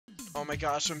Oh my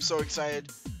gosh, I'm so excited.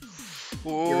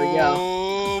 Here we go.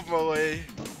 Oh boy.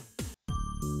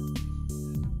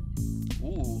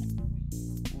 Ooh.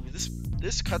 Ooh, this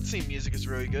cutscene music is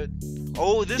really good.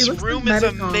 Oh, this room is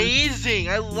amazing.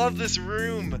 I love this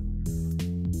room.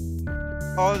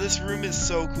 Oh, this room is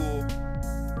so cool.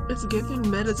 It's giving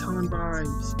Mettaton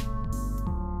vibes.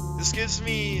 This gives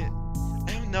me,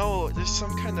 I don't know, there's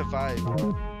some kind of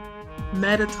vibe.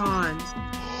 Mettaton.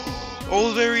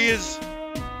 Oh, there he is.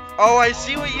 Oh, I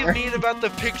see what you mean about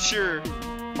the picture.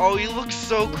 Oh, he looks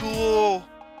so cool.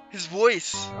 His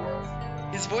voice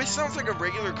sounds like a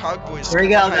regular cog voice. Here we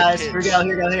go, guys. Here we go.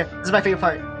 Here. This is my favorite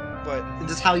part. But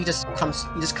this is how he just comes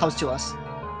to us.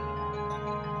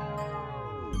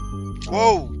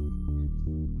 Whoa.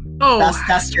 Oh,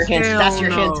 that's your hint. That's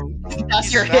your hint.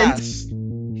 That's your hint.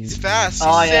 He's fast.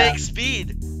 Oh, He's yeah. saying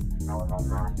speed.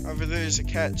 Over there's a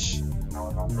catch.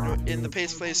 In the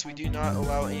Pace Place, we do not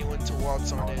allow anyone to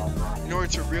waltz on it. In order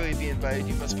to really be invited,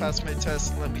 you must pass my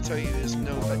test, and let me tell you, it is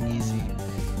no but easy.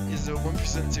 Is the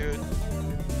 1% zero?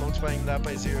 Multiplying that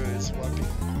by 0 is whopping.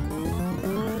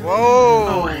 Whoa!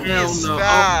 Oh, He's hell no.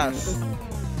 fast!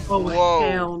 Oh,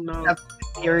 whoa. hell no.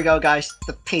 Here we go, guys.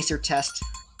 The pacer test.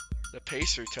 The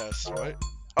pacer test, what?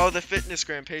 Oh, the fitness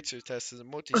gram pacer test is a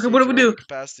multi-stage Okay, what do we do?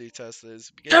 capacity test. That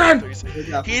is God!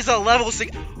 He's a level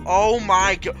 6. Oh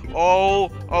my god. Oh,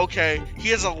 okay. He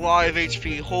has a lot of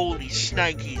HP. Holy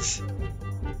shnikes.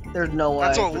 There's no way.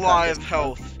 That's a lot of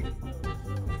health.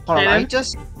 Hold on, Jaden? I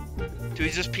just... Do we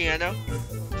just piano?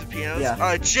 Is it pianos? Yeah.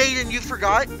 Jaden, you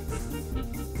forgot?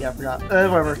 Yeah, I forgot.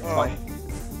 Whatever. Oh. Fine.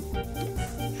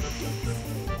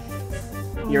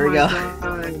 Here we go.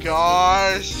 Oh my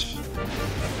gosh.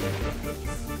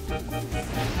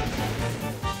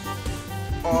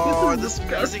 Oh, this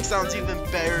music sounds even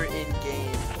better in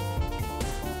game.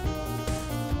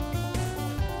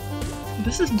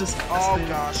 This is disgusting. Oh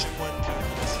gosh, in one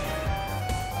piece.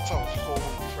 That's a holy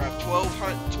crap.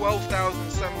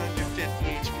 12,750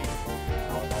 HP.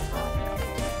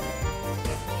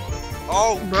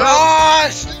 Oh Bro.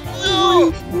 gosh!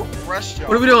 No! Rush jump.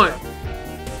 What are we doing?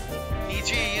 Need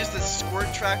you to use the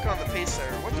squirt track on the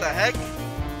Pacesetter. What the heck?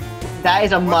 That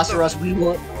is a must for us. We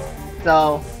will...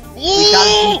 So... We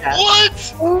gotta do that.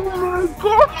 What? Oh my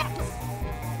god!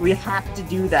 We have to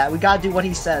do that. We gotta do what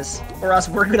he says, or else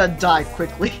we're gonna die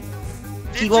quickly.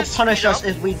 He will punish us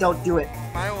if we don't do it.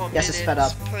 Yes, it's sped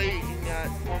up. Playing at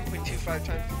 1.25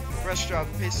 times. Rush drop.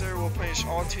 The Pacesetter will punish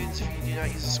all tunes if you do not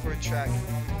use a squirt track.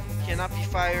 Cannot be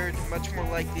fired. Much more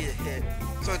likely to hit.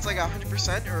 So it's like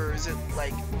 100%, or is it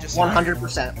like just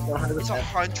 100%? 100%. It's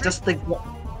 100. Just the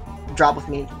drop with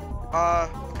me.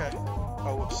 Okay.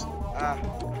 Oh, whoops. Okay,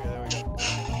 there we go. Okay.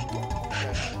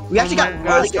 We actually got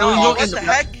really good. Oh, what the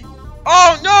heck?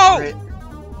 Oh no!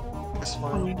 That's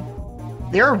fine.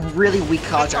 They're really weak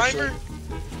cogs, actually.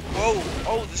 Whoa!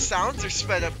 Oh, the sounds are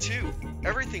sped up too.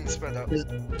 Everything's sped up.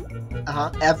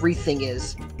 Everything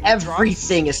is.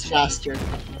 Everything is faster.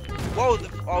 Whoa!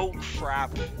 Oh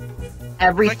crap!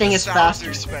 Everything like is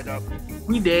faster. Sped up.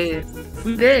 We dead.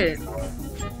 We dead.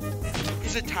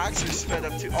 His attacks are sped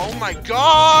up too. Oh my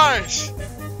gosh!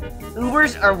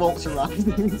 Ubers won't survive.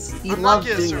 He I'm not loves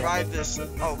gonna doing survive this.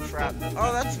 Oh crap!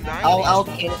 Oh, that's 9. I'll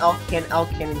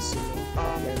cannon see me.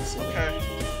 Okay.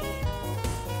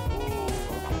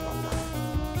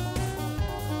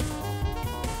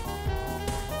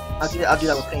 I'll do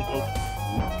that with pancake.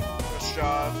 First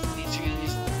job. Need to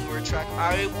use the lure track.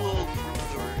 I will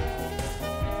group lure.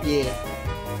 Yeah.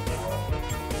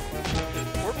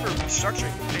 Or for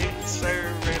restructuring.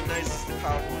 Pacesetter randomizes the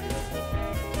power one.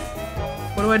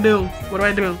 What do I do? What do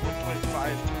I do? 1.5.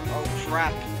 Oh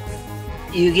crap.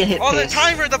 You get hit. Oh, the pace.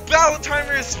 timer! The battle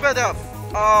timer is sped up!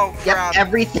 Oh crap. Yep,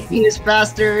 everything is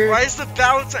faster. Why is the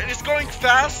battle timer? It's going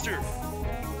faster!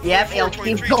 Yep, it'll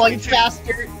keep going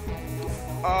faster.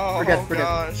 Oh, We're good.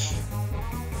 gosh.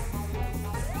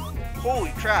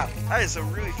 Holy crap. That is a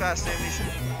really fast animation.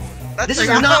 This is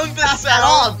not fast at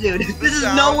all, dude. This is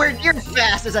nowhere near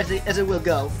fast as it will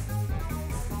go.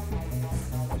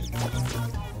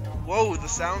 Whoa, the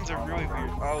sounds are really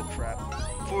weird. Oh crap.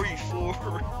 44.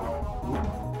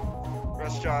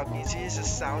 Rush job needs to use a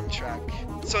soundtrack.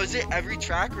 So is it every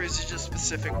track or is it just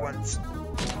specific ones?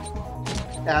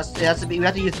 It has to be. We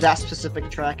have to use that specific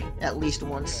track at least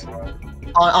once.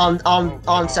 On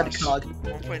said cog.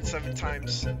 1.7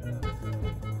 times.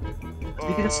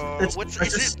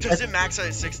 Does it max out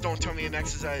at 6? Don't tell me it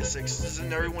maxes out at 6.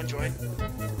 Doesn't everyone join?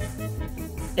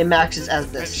 It maxes as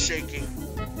this. I'm shaking.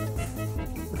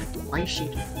 Why are you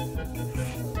shaking?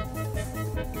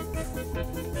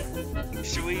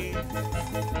 Should we? I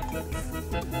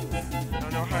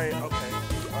don't know how. Okay.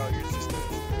 Oh, you're just.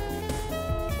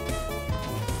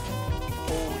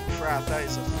 crap, that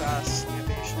is a fast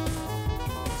animation.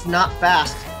 It's not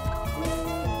fast.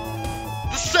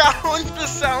 The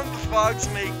sound the frogs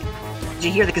make. Did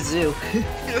you hear the kazoo?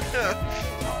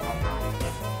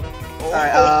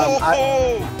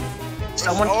 Oh,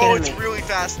 someone it's cannon me. really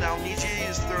fast now. Need to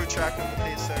use throw track on the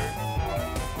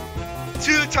Pacesetter.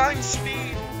 2 times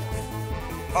speed.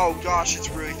 Oh gosh, it's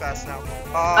really fast now.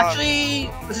 Actually,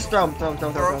 let's just throw him.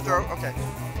 Throw. Okay.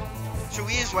 Should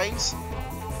we use wings?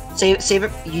 Save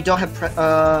it. You don't have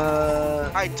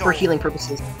I don't. for healing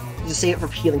purposes. Just save it for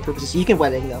healing purposes. You can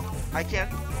wedding though. I can.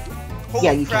 Holy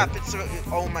Yeah, you crap! can. It's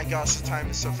oh my gosh, the time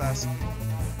is so fast.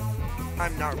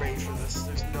 I'm not ready for this.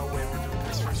 There's no way we're doing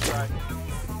this first try.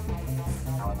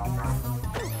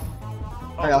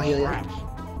 Alright, I'll heal you. Crap.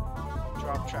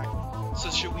 Drop track. So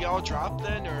should we all drop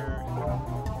then, or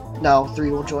No, 3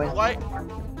 will join. what?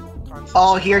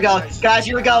 Oh, here we go, guys.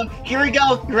 Here we go. You ready?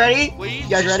 What did You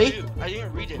guys just ready? do? I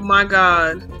didn't read it. Oh my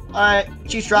god. Alright,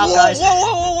 choose drop, Whoa, guys.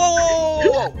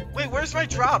 whoa! Wait, where's my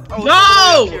drop? Oh, it's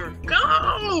Go! over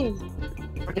Go!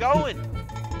 here. We're going.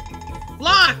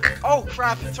 Lock! Oh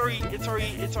crap! It's already at 20.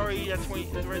 It's already at 10.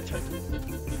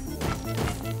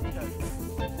 Okay.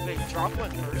 Wait, drop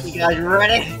one first. You guys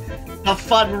ready? The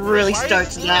fun really Why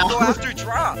starts does it now. go after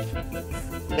drop.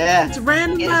 Yeah. It's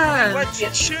randomized! What?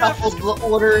 It Shift. shuffles the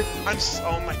order.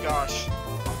 Oh my gosh. So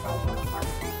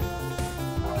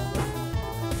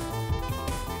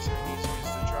I need to use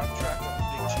the drop track on the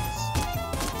big cheese.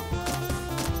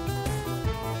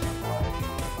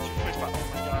 2.5. Oh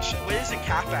my gosh. What is it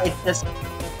cap at?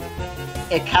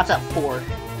 It caps at 4.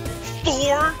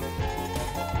 4?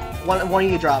 One of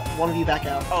you drop. One of you back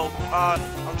out. Oh,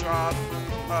 I'll drop.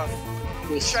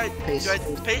 Pace. Should I, Pace. do I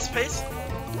pace?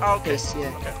 Oh, okay. Pace,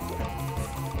 yeah. Okay.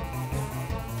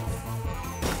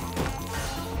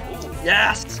 Ooh.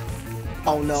 Yes!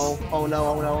 Oh no. Oh no.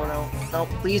 Oh no. Oh no. No,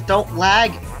 please don't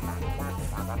lag.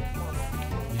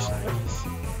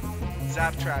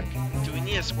 Zap track. Do we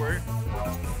need a squirt?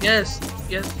 Yes,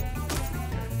 yes.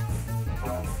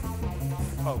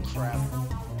 Oh crap.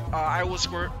 I will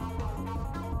squirt.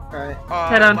 Alright.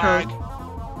 Head on lag.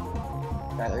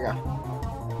 Alright, there you go.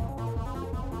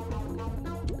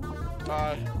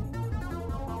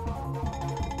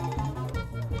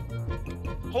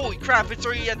 Holy crap, it's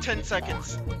already at 10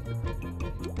 seconds. Oh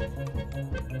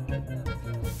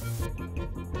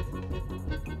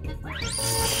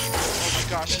my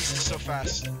gosh, this is so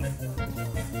fast.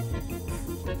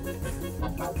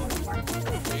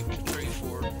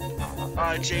 34.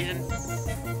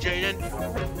 Jaden.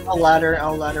 I'll ladder. I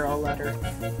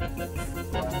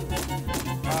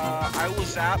will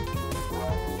zap.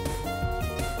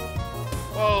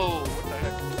 Whoa, what the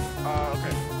heck?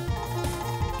 Okay.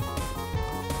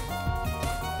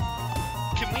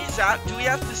 Can we zap? Do we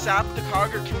have to zap the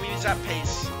cog, or can we zap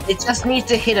pace? It just needs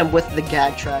to hit him with the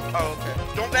gag track. Oh, okay.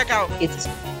 Don't back out. It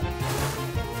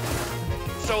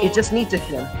just needs to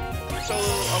hit him. So,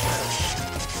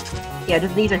 okay. Yeah, it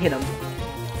just needs to hit him.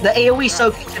 The AoE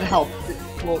soak can help.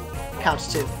 Well,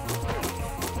 counts too.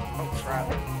 Oh crap.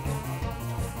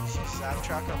 She's zap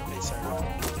track on the base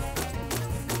area.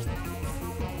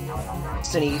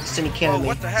 Cindy cannon me.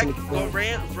 What the heck? Cindy cannon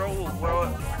me.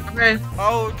 Okay.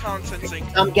 Oh, consenting.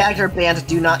 Gags are banned.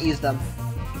 Do not use them.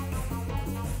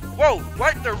 Whoa,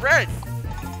 what? They're red.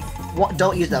 What?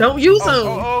 Don't use them. Don't use them!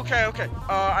 Oh, okay.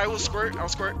 I will squirt. I'll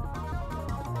squirt.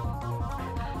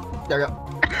 There we go.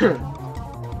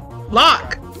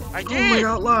 Lock! I did. Oh my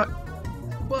god, lock.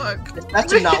 Fuck.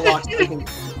 That's to not lock. So we can Is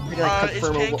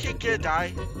confirm Pancake gonna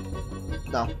die?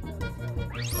 No.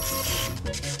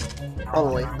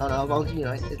 Probably. Oh no. Well, you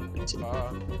know.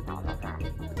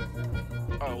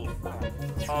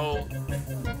 Oh.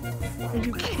 Are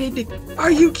you kidding?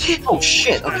 Are you kidding? Oh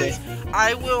shit. Okay.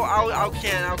 I'll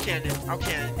can it.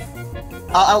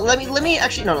 Let me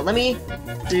actually no. Let me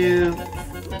do.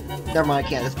 Never mind. I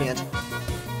can't. It's banned.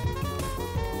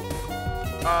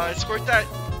 Squirt that.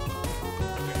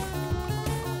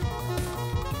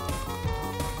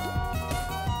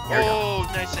 Okay. Oh,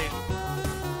 nice save.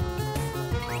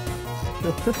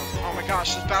 Oh my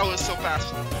gosh, this battle is so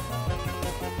fast.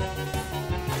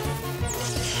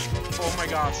 Oh my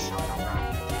gosh.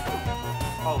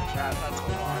 Oh crap, that's a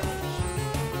lot.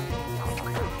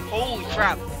 Holy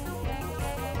crap.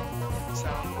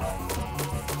 Sound.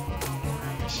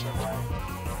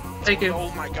 Thank you.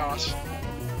 Oh my gosh.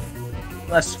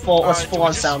 Let's full Do we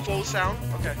on just sound. Full sound?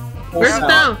 Okay. Full Where's the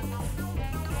sound.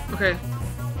 sound? Okay.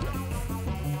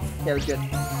 Yeah, we're good.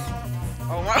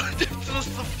 Oh my, this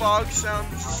the fog sound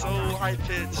is so high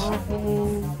pitched.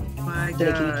 Oh my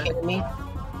Cindy, can you god. kidding me?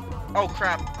 Oh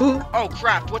crap. Who? Oh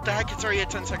crap, what the heck? It's already at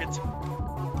 10 seconds.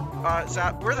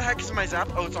 Zap. Where the heck is my Zap?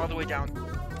 Oh, it's all the way down.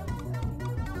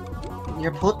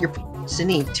 You're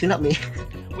Cindy, tune up me.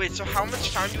 Wait, so how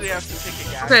much time do we have to pick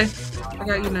a gas? Okay, I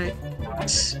got Unite.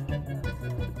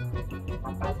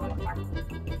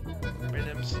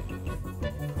 Rhythms.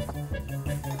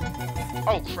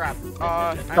 Oh crap.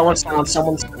 Someone's.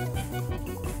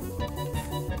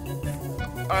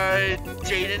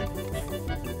 Jaden.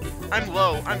 I'm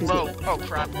low. Oh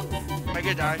crap. Am I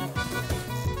gonna die?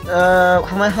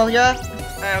 How much health you have?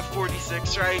 I have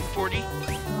 46, right? 40?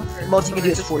 Most you can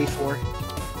do is 44.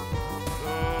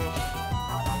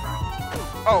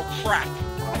 Oh crap.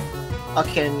 I'll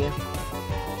kill you.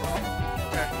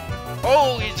 Okay.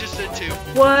 Oh, he just did 2.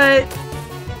 What?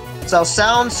 So,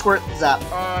 sound, squirt, zap.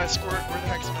 Squirt. Where the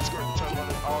heck is my squirt? It's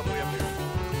all the way up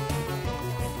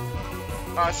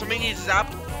here. Somebody needs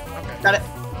zap. Okay. Got it.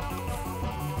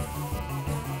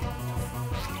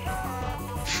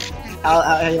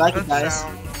 How you like it, guys?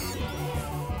 Sound.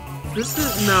 This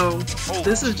is no. Oh,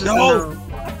 This is just no. no.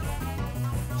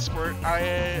 Squirt.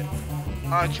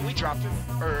 Can we drop him?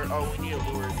 Or we need a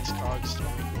lure in these cogs, don't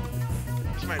we?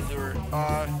 Where's my lure?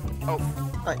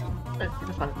 Alright,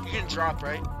 that's fine. You can drop,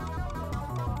 right?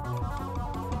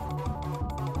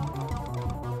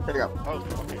 There you go. Oh,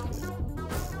 okay.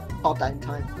 All that in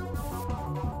time.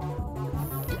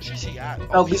 Where's he at?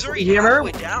 Oh, He's already you remember?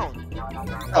 halfway down.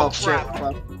 Oh, crap.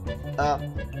 shit.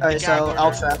 Alright, so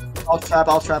I'll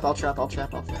trap. Okay.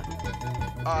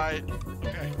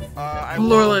 I'm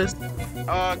lureless.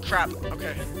 Crap.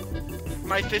 Okay.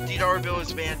 My $50 bill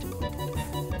is banned.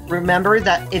 Remember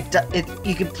that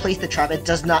you can place the trap. It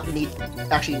does not need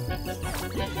actually.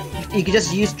 You can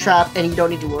just use trap, and you don't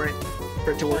need to worry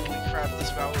for it to work. Holy crap!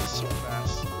 This battle is so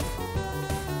fast.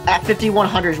 At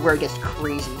 5100 is where it gets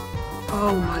crazy.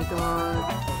 Oh my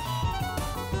god.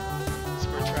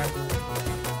 Squirt trap.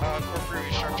 Corporate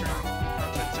restructuring.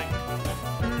 Nonsensing.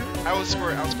 I will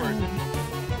squirt.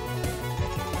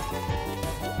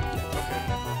 Okay.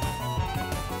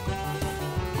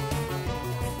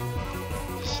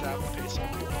 Just snap the pace up.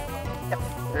 Yep.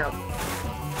 There you go.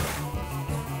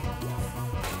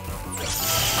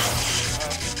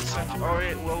 Oh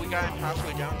wait, well we got him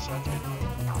halfway down, so that's good.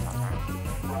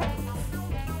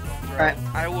 Alright.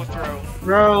 I will throw.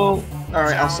 Throw.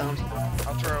 Alright, I'll sound.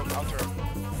 I'll throw.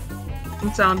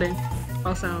 I'm sounding.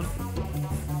 I'll sound.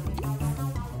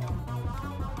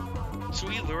 Should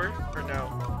we lure or no?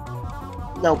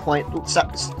 No point.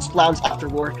 Lounge after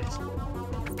war.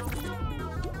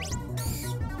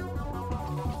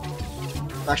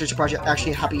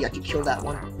 Actually happy I could kill that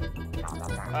one.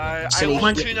 I Cindy,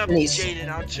 will tune up Cindy's. Jaden.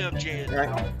 I'll tune up Jaden.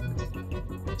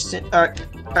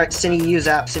 Alright, Cindy, use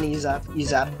zap.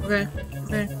 Okay.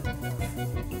 Okay.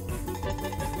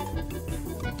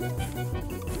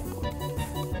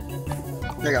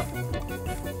 There you go.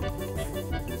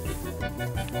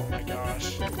 Oh my gosh.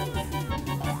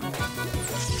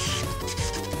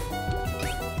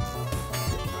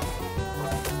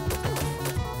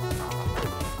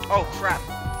 Oh crap.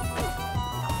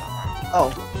 Oh.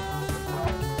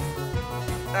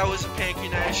 That was a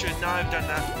pancake night. I should not have done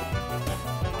that.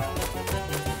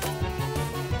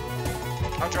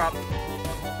 I'll drop.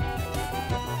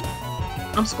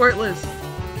 I'm squirtless.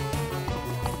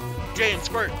 Jaden,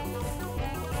 squirt.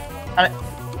 Got it.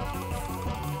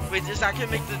 Wait, is that gonna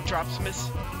make the drops miss?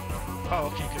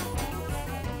 Oh, okay, good.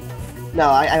 No,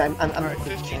 I'm Alright,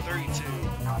 1532.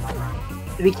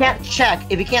 If you can't check,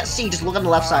 if you can't see, just look on the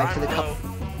left side for the cup.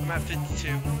 I'm at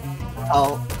 52.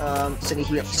 Oh, Cindy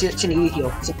heal. Cindy you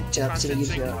heal. Cindy you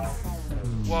heal.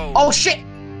 Whoa. Oh shit!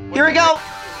 Here we go!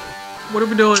 What are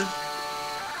we doing?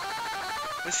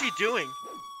 What's he doing?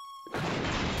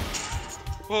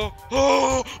 Oh,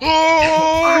 oh,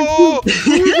 oh,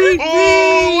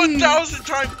 oh, 1,000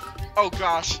 times. Oh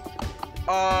gosh.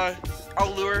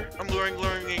 I'll lure. I'm luring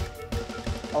me.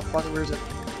 Oh fuck, where is it?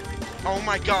 Oh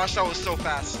my gosh, that was so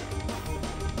fast.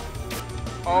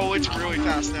 Oh, it's really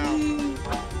fast now.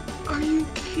 Are you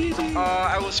kidding?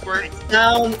 I will squirt.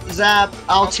 Down, zap,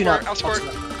 I'll tune up. I'll squirt.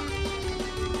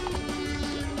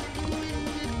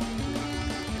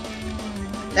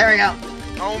 There we go.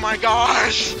 Oh my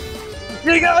gosh.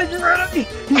 Here you go, you're ready!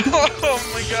 Oh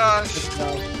my gosh. Let's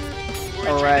go.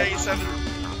 4387.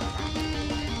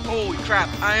 Holy crap,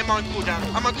 I am on cooldown.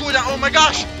 I'm on cooldown. Oh my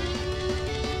gosh.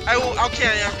 I'll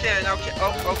cannon.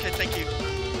 Oh, okay, thank you.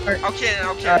 Right. I'll cannon.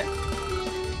 Right.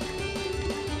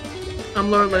 I'm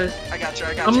lureless. I got you.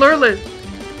 I'm lureless.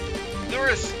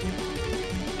 Lureless.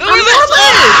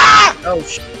 Ah! Oh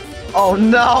shit. Oh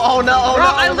no, oh no, oh Bro,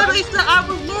 no. I literally said I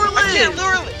was lureless. I can't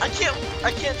lureless. I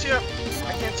can't tune up.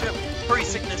 Hurry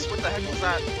sickness. What the heck was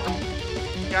that?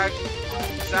 God.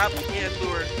 zap and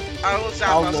lure. I will zap,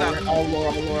 I'll I'll lure, zap. I'll lure,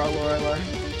 I'll lure, I'll lure, I'll lure.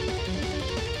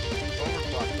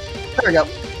 Overclock. There we go.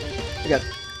 We're good.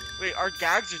 Wait, our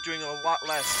gags are doing a lot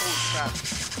less. Holy crap.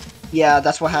 Yeah,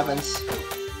 that's what happens.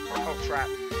 Oh crap.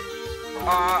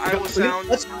 I will sound.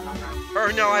 Let's...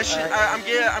 Or no, I should. Alright.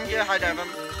 I'm gonna high dive him.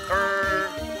 Or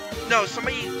no,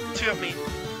 somebody two up me.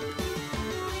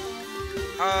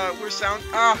 We're sound.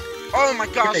 Oh my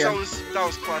gosh, There that you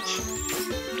was clutch.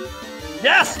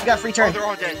 Yes! You got free Oh, turn. they're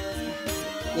all dead.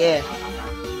 Yeah.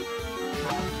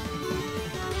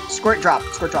 Squirt drop,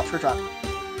 squirt drop, squirt drop.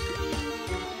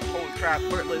 Holy crap.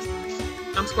 Squirtless.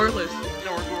 I'm squirtless.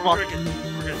 No, we're good.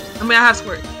 We're good. I mean, I have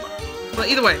squirt. But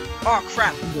either way. Oh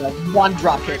crap. Yeah, one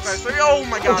drop 3, hits. 5, 3. Oh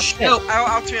my gosh. shit. No.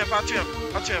 I'll two him. I'll two him.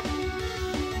 I'll two him.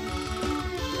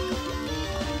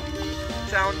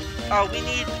 Sound. Oh, we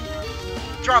need.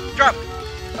 Drop.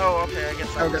 Oh, okay. I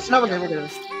guess that Okay. was. No, we're good, we're good.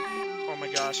 Oh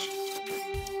my gosh.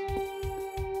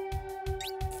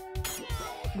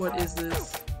 What is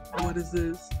this? What is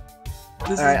this?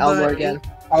 This Alright, I'll lure again.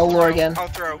 I'll lure again. I'll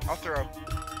throw.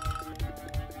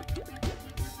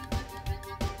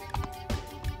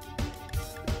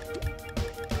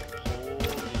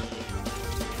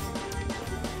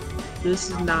 This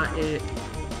is not it.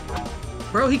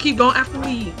 Bro, he keep going after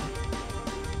me.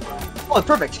 Oh,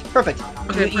 perfect, perfect.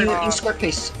 Okay, you squirt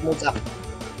pace molds up.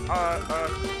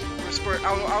 We're squirt.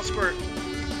 I'll squirt.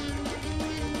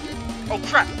 Oh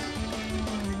crap.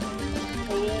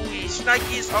 Holy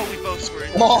shnikes. Oh, we both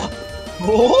squirted. Oh!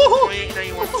 Oh!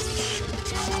 2891.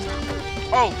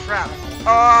 Oh crap.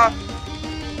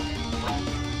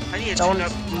 I need a tune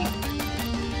up.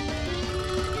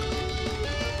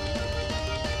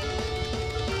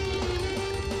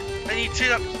 I need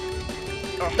tune up.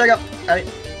 Oh. There you go. Alright.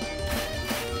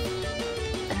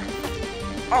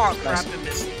 Oh crap, Nice. I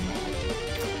missed.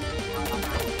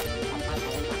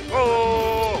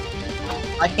 Oh!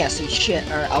 I can't see shit.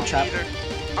 Alright, I'll trap. Either.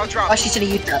 I'll drop. Oh, she's in a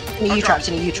U-trap. In a I'll U-trap, drop. she's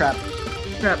in a U-trap.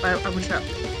 Trap, I would trap.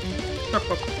 Trap,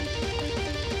 trap.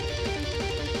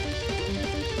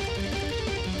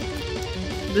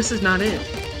 This is not it.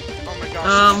 Oh my gosh.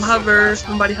 this is so Hover, fast.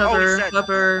 somebody hover, he's dead.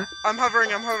 hover. I'm hovering.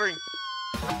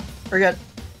 We're good.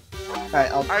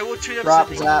 Alright, I'll I will tune up drop,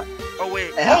 something. zap. Oh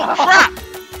wait. Yeah. Oh crap!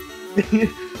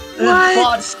 What?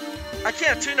 Quads. I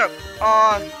can't tune up.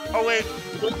 Oh wait.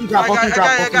 Both you drop, I both got you it, drop,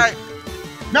 I both got you...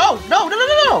 it. No, no, no, no,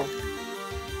 no, no!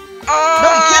 No,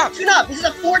 you can't tune up! This is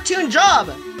a 4-tune job!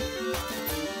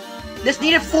 This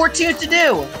needed 4 tunes to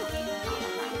do!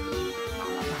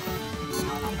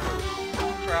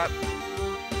 Crap.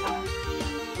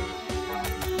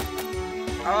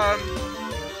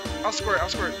 I'll squirt.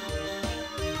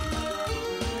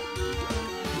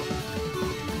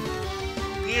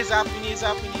 We need a zap.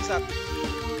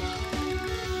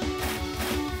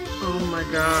 Oh my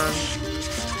gosh.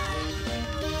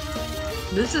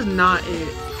 This is not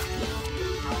it.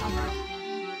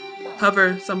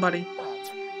 Hover, somebody.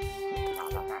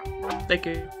 Thank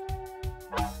you.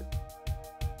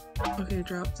 Okay,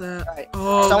 drop that. Alright.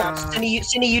 Oh, So, God.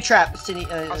 Cindy, you trap. Cindy,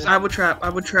 I would trap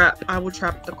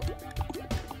the...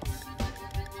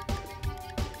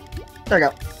 there we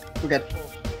go. We're good.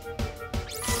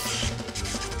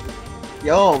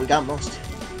 Yo, we got most.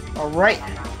 Alright.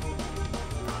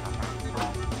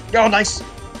 Yo, nice!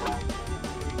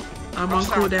 I'm on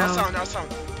cooldown. I'll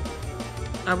sound.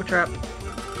 I would trap.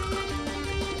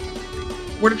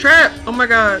 Where the trap? Oh my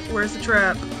god, where's the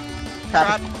trap?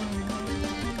 Trap.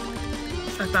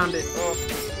 I found it. Oh,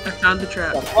 I found the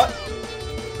trap. What?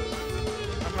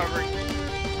 I'm hovering.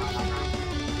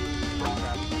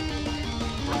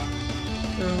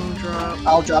 Don't drop.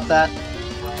 I'll drop that.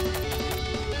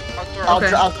 I'll throw.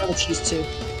 Okay. I'll throw the cheese too.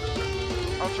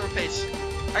 I'll throw pace.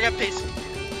 I got pace.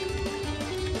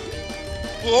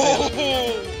 Whoa!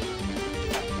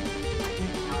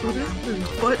 What is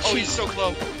this? Butt Oh, cheek. he's so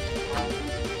low.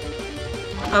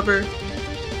 Hover.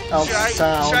 I'll Should I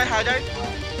sound. high dive?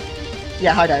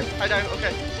 Yeah, high dive. High dive,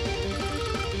 okay.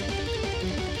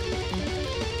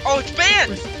 Oh, it's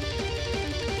banned! Okay,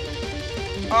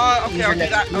 Use I'll your do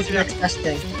next, that. I'll use do your that. next best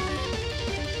thing.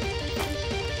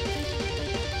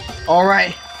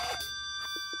 Alright.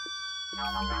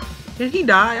 Did he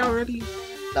die already?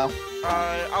 No.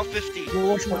 I'll 50.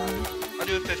 Which one? I'll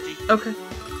do a 50. Okay.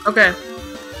 Okay.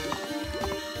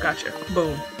 Gotcha.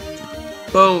 Boom.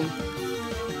 Boom.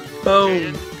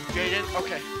 Boom. Jaden,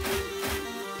 okay.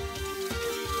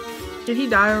 Did he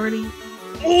die already?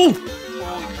 Ooh!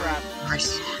 Holy crap.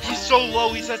 Nice. He's so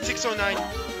low, he's at 609.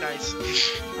 Nice.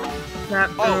 Trap,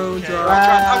 Oh, throw, okay.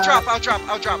 drop.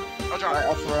 I'll drop. Alright,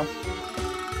 I'll throw.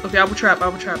 Okay, I will trap.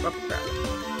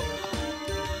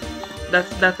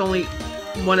 That's only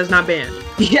one is not banned.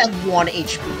 He had 1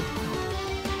 HP.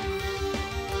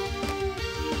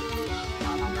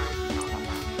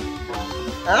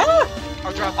 Ah!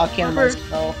 I'll drop. I'll kill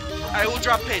myself. I will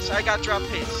drop pace. I got drop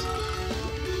pace.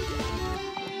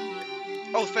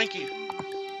 Oh, thank you.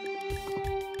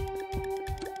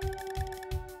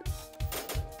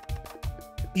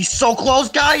 He's so close,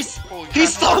 guys! Holy crap,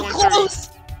 He's so 130. close!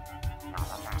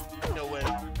 No way.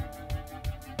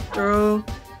 Throw,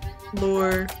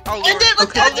 lure. I'll lure. End it,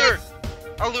 let's Okay. I'll end it! lure.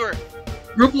 I'll lure.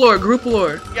 Group lure, group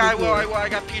lure. Yeah, I Group will. lure. I will. I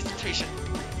got presentation.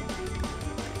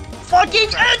 Fucking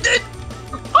end it!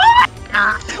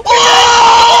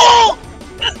 Oh!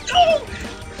 Let's go!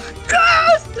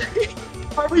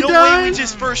 Yes! Are we No done? way we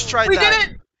just first tried We that.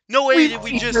 did it! No way did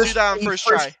we just do that on first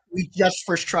try. We just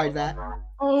first tried that.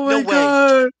 Oh No my way.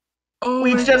 god. Oh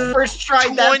We my just god. first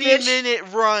tried that, 20 bitch! minute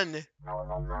run.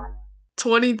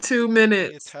 22 Yeah,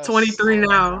 minutes. test. 23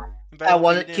 now. But we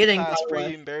wasn't didn't kidding, pass. by the way.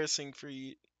 Pretty embarrassing for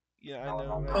you. Yeah, I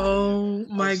know. Oh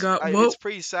my god. What? It's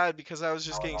pretty sad because I was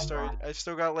just getting started. I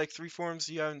still got like 3 forms.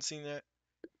 You haven't seen that.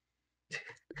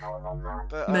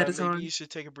 But maybe Mettaton. you should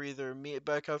take a breather. Meet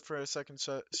back up for a second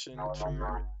session. For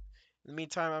your... In the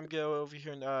meantime, I'm gonna go over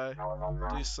here and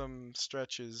do some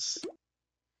stretches.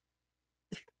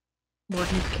 More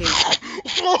heat cake.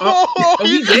 Oh,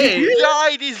 he dead. He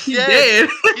died. He's He dead.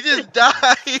 dead. He just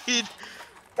died.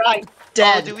 Guys,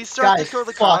 dead. Oh, do we start Guys, to kill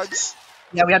the fuck. cogs?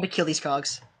 Yeah, we have to kill these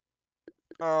cogs.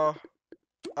 Oh,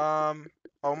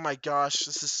 oh my gosh,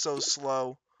 this is so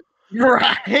slow.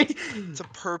 Right? It's a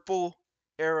purple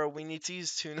arrow. We need to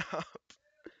use tune up.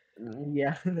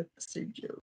 Yeah, that's the same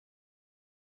joke.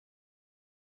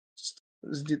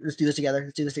 Let's do this together.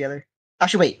 Let's do this together.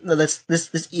 Actually, wait. No, this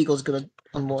eagle's gonna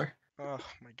on more. Oh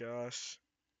my gosh.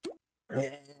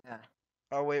 Yeah.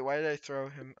 Oh wait, why did I throw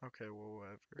him? Okay, well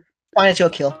whatever. Fine, it's your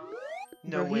kill.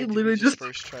 No Bro, way. he Did literally we just just-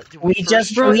 first try? Did We first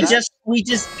just try we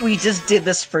that? just did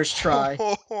this first try.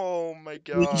 Oh my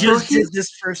We god. just Bro, did this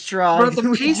first try. Bro, the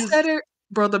We pace just- setter.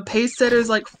 Bro, the pace setter's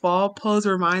like fall pose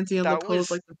reminds me of the That pose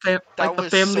was- like That the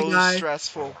was Family so Guy.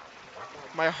 stressful.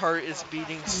 My heart is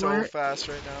beating so What? fast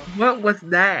right now. What was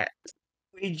that?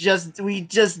 we just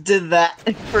did that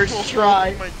first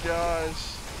try Oh my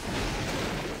gosh.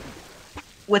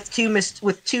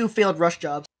 with two failed rush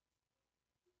jobs.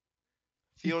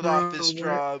 Field Bro, office what?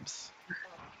 jobs.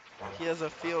 He has a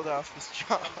field office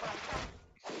job.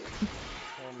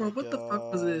 Oh Bro, my what the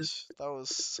fuck was this? gosh, that was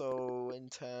so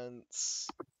intense.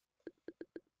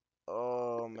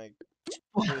 Oh my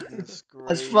goodness gracious.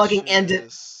 Let's fucking end it.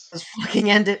 Let's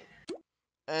fucking end it.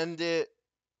 End it.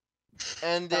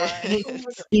 End Alright.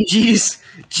 it.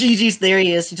 GG's, there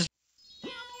he is.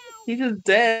 He's just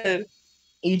dead.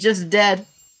 He just dead.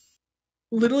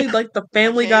 Literally like the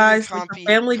Family I can't Guys, even like the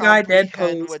Family Guy dead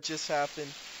comprehend pose. what just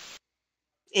happened.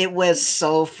 It was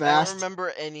so I don't fast.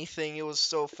 remember anything. It was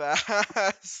so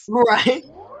fast. Right?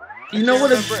 You know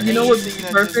what? You know what's Anything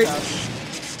that just perfect?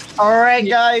 happened. Alright,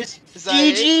 Yeah. guys. Is that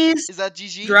it? GG's. Is that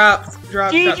GG? Drops,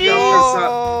 drop. GG.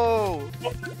 No!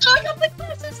 I got the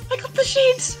glasses. I got the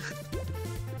shades.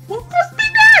 What was me,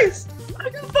 guys? I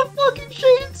got the fucking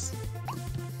shades.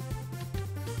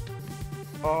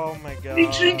 Oh my god.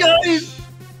 GG, guys.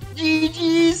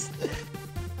 GG's.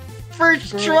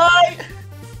 First Bro. try.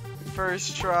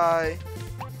 First try.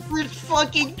 First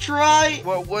fucking try.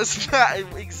 What was that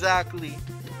exactly?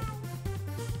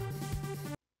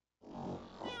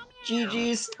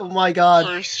 GG's. Oh my god.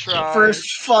 First try.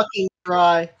 First fucking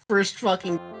try. First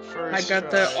fucking. First I got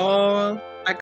try. that all